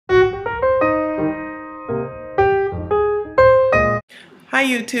Hi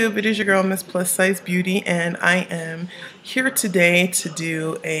YouTube, it is your girl Miss Plus Size Beauty, and I am here today to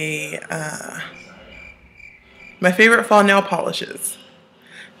do my favorite fall nail polishes.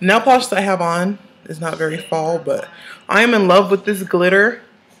 The nail polish that I have on is not very fall, but I am in love with this glitter.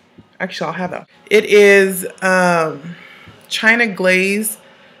 Actually, I'll have that. It is China Glaze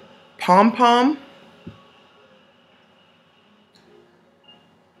Pom Pom.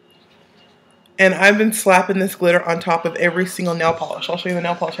 And I've been slapping this glitter on top of every single nail polish. I'll show you the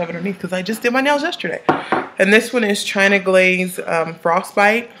nail polish I have underneath because I just did my nails yesterday. And this one is China Glaze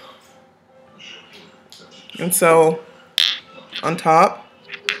Frostbite. And so on top,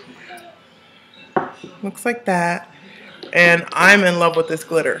 looks like that. And I'm in love with this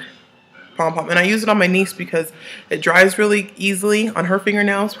glitter pom pom. And I use it on my niece because it dries really easily on her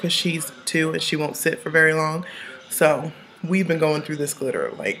fingernails because she's 2 and she won't sit for very long. So we've been going through this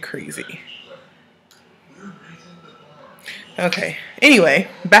glitter like crazy. Okay, anyway,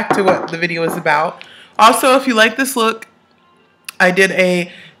 back to what the video is about. Also, if you like this look, I did a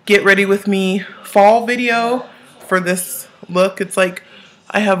get ready with me fall video for this look. It's like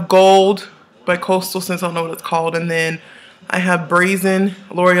I have gold by Coastal Scents, I don't know what it's called, and then I have brazen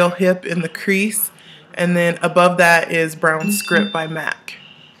L'Oreal Hip in the crease, and then above that is brown script by MAC.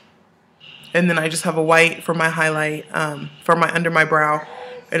 And then I just have a white for my highlight, for my under my brow,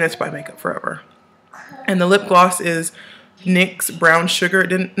 and it's by Makeup Forever. And the lip gloss is NYX Brown Sugar.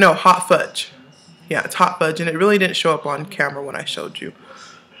 Hot Fudge. Yeah, it's Hot Fudge, and it really didn't show up on camera when I showed you.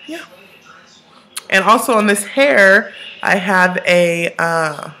 Yeah. And also on this hair, I have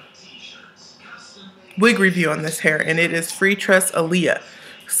a wig review on this hair, and it is Freetress Aaliyah.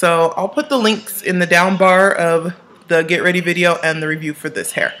 So I'll put the links in the down bar of the get ready video and the review for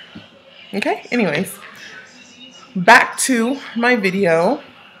this hair. Okay, anyways, back to my video.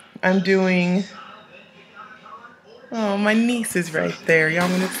 I'm doing... Oh, my niece is right there. Y'all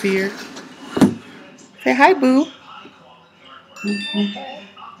want to see her? Say hi, boo.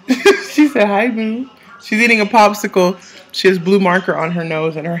 She said hi, boo. She's eating a popsicle. She has blue marker on her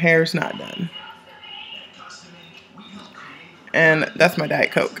nose and her hair's not done. And that's my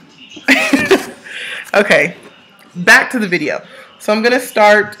Diet Coke. Okay, back to the video. So I'm going to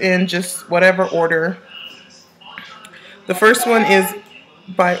start in just whatever order. The first one is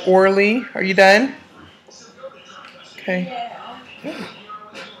by Orly. Are you done? Okay.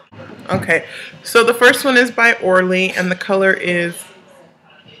 Okay, so the first one is by Orly, and the color is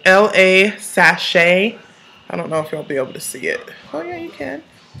LA Sachet. I don't know if you'll be able to see it. Oh yeah, you can.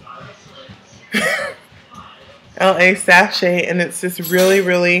 LA Sachet, and it's this really,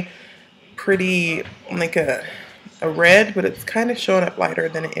 really pretty, like a red, but it's kind of showing up lighter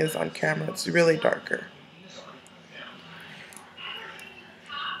than it is on camera. It's really darker.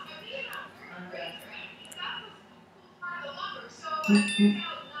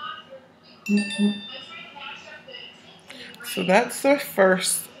 So that's the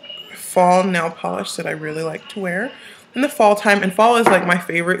first fall nail polish that I really like to wear in the fall time. And fall is like my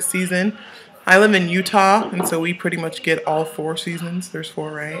favorite season. I live in Utah, and so we pretty much get all 4 seasons. There's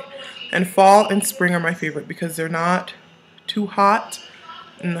 4, right? And fall and spring are my favorite because they're not too hot,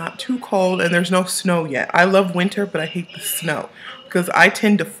 not too cold, and there's no snow yet. I love winter, but I hate the snow because I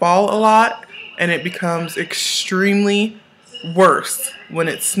tend to fall a lot, and it becomes extremely worse when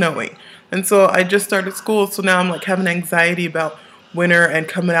it's snowing. And so I just started school, so now I'm like having anxiety about winter and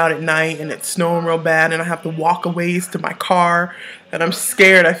coming out at night and it's snowing real bad and I have to walk a ways to my car and I'm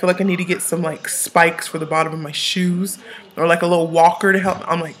scared. I feel like I need to get some like spikes for the bottom of my shoes or like a little walker to help.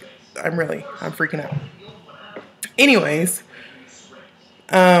 I'm freaking out. Anyways,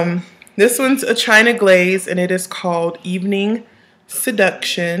 this one's a China Glaze and it is called Evening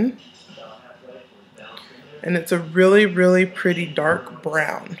Seduction. And it's a really, really pretty dark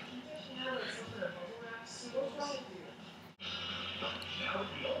brown.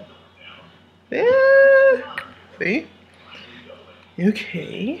 Yeah. See?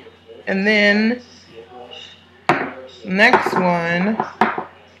 Okay. And then next one,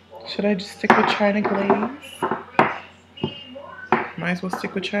 should I just stick with China Glaze? Might as well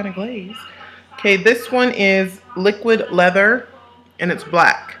stick with China Glaze. Okay, this one is Liquid Leather and it's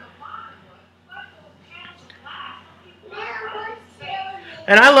black.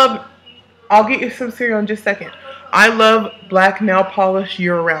 And I'll get you some cereal in just a second. I love black nail polish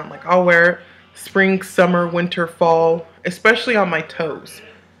year round. Like I'll wear it spring, summer, winter, fall, especially on my toes.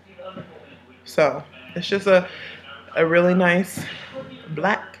 So it's just a really nice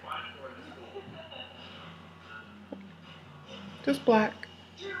black. Just black.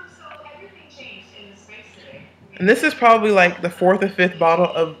 And this is probably like the 4th or 5th bottle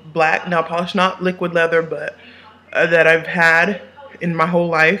of black nail polish, not liquid leather, but that I've had. in my whole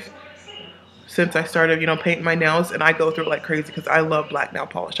life since I started, you know, painting my nails, and I go through it like crazy because I love black nail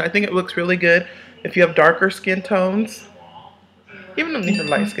polish. I think it looks really good if you have darker skin tones, even if these are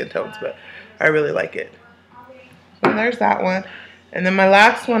light skin tones, but I really like it. So there's that one. And then my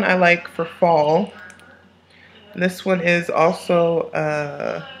last one I like for fall. This one is also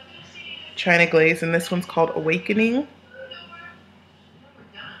China Glaze, and this one's called Awakening.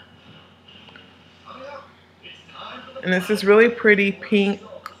 And it's this really pretty pink,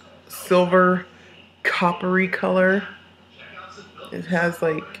 silver, coppery color. It has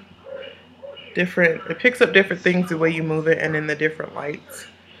like different, it picks up different things the way you move it and in the different lights.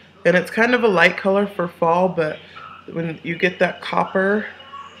 And it's kind of a light color for fall, but when you get that copper,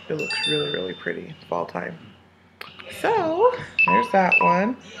 it looks really, really pretty fall time. So, there's that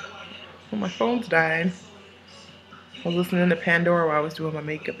one. Oh, my phone's dying. I was listening to Pandora while I was doing my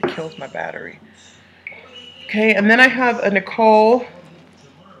makeup. It kills my battery. Okay, and then I have a Nicole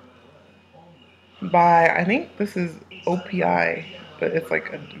by, I think this is OPI, but it's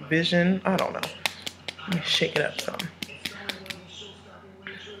like a Vision. I don't know. Let me shake it up some.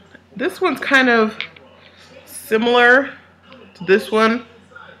 This one's kind of similar to this one,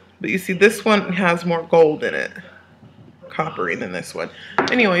 but you see this one has more gold in it. Coppery than this one.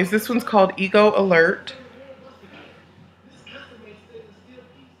 Anyways, this one's called Ego Alert.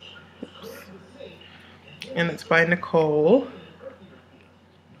 Oops. And it's by Nicole.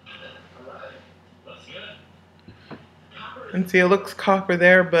 And see, it looks copper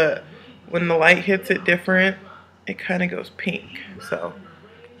there, but when the light hits it different, it kind of goes pink. So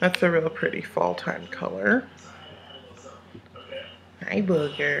that's a real pretty fall time color. Hi,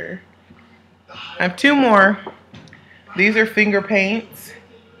 Booger. I have two more. These are finger paints.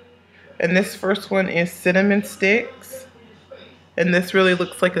 And this first one is Cinnamon Sticks. And this really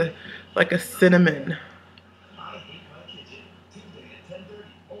looks like a cinnamon.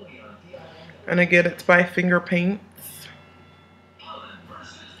 And again, it's by Finger Paints.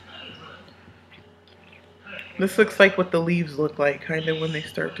 This looks like what the leaves look like, kind of when they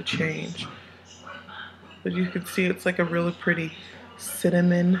start to change. But you can see it's like a really pretty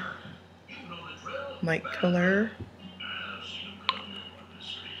cinnamon light color.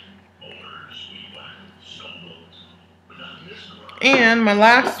 And my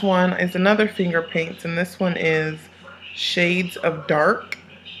last one is another finger paints, and this one is Shades of Dark.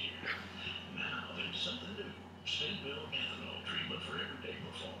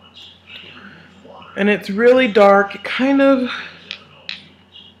 And it's really dark, kind of,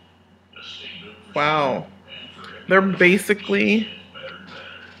 wow. They're basically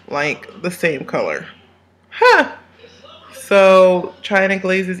like the same color. Huh! So, China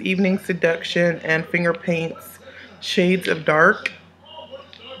Glaze's Evening Seduction and Finger Paints Shades of Dark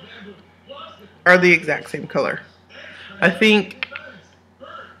are the exact same color. I think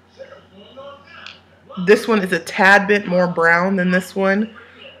this one is a tad bit more brown than this one,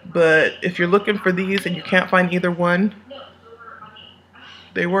 but if you're looking for these and you can't find either one,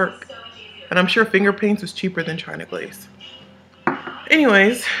 they work. And I'm sure Finger Paints is cheaper than China Glaze.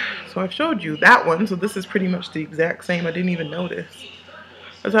 Anyways, so I've showed you that one, so this is pretty much the exact same. I didn't even notice.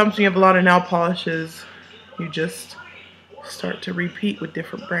 Sometimes when you have a lot of nail polishes, you just start to repeat with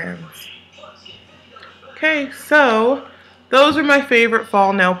different brands. Okay, so those are my favorite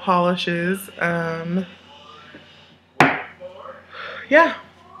fall nail polishes. Yeah,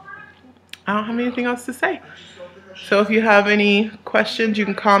 I don't have anything else to say. So if you have any questions, you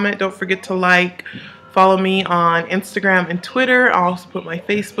can comment. Don't forget to like, follow me on Instagram and Twitter. I'll also put my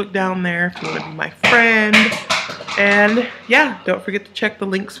Facebook down there if you want to be my friend. And yeah, don't forget to check the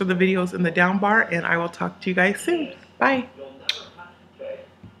links for the videos in the down bar, and I will talk to you guys soon. Bye.